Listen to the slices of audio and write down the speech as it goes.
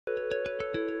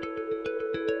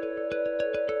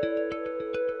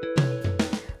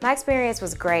My experience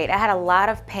was great. I had a lot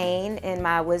of pain in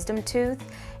my wisdom tooth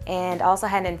and also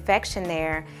had an infection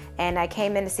there, and I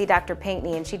came in to see Dr.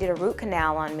 Pinckney and she did a root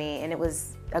canal on me, and it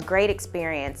was a great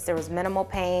experience. There was minimal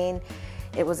pain.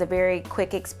 It was a very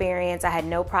quick experience. I had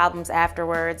no problems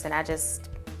afterwards, and I just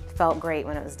felt great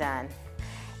when it was done.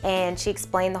 And she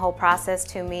explained the whole process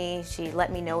to me. She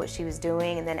let me know what she was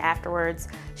doing, and then afterwards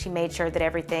she made sure that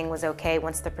everything was okay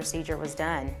once the procedure was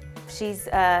done. She's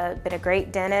been a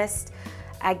great dentist.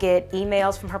 I get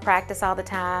emails from her practice all the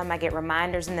time. I get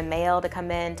reminders in the mail to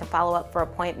come in to follow up for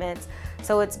appointments.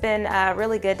 So it's been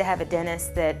really good to have a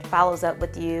dentist that follows up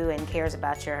with you and cares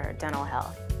about your dental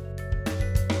health.